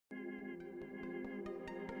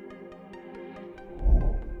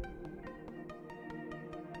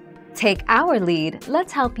Take our lead,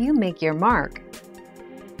 let's help you make your mark.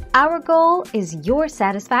 Our goal is your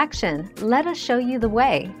satisfaction. Let us show you the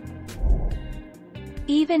way.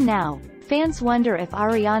 Even now, fans wonder if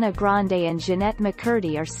Ariana Grande and Jennette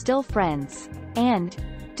McCurdy are still friends. And,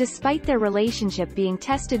 despite their relationship being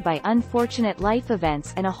tested by unfortunate life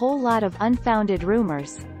events and a whole lot of unfounded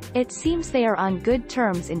rumors, it seems they are on good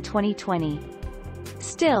terms in 2020.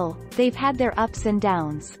 Still, they've had their ups and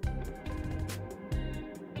downs.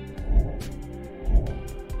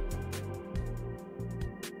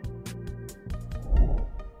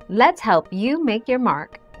 Let's help you make your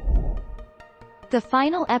mark. The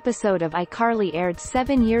final episode of iCarly aired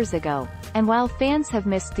 7 years ago, and while fans have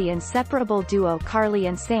missed the inseparable duo Carly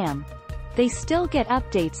and Sam, they still get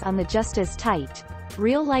updates on the just as tight,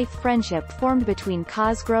 real-life friendship formed between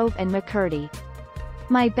Cosgrove and McCurdy.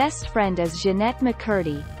 My best friend is Jennette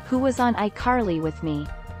McCurdy, who was on iCarly with me.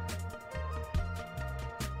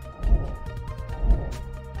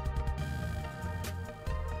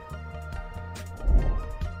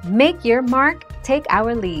 Make your mark, take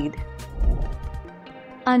our lead.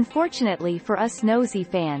 Unfortunately for us nosy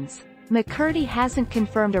fans, McCurdy hasn't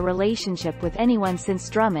confirmed a relationship with anyone since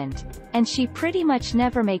Drummond, and she pretty much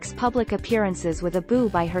never makes public appearances with a boo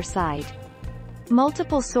by her side.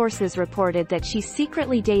 Multiple sources reported that she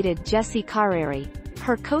secretly dated Jesse Carreri,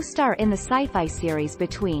 her co-star in the sci-fi series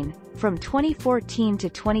Between, from 2014 to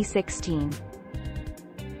 2016.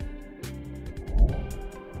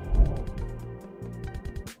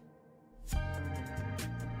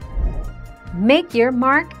 Make your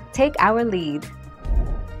mark, take our lead.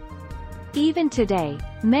 Even today,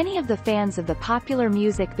 many of the fans of the popular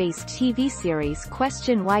music-based TV series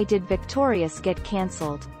question why did Victorious get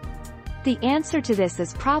cancelled. The answer to this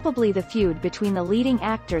is probably the feud between the leading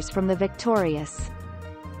actors from The Victorious.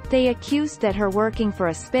 They accused that her working for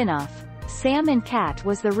a spin-off, Sam and Cat,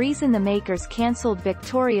 was the reason the makers cancelled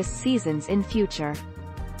Victorious seasons in future.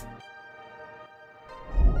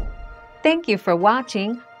 Thank you for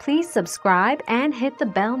watching. Please subscribe and hit the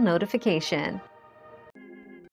bell notification.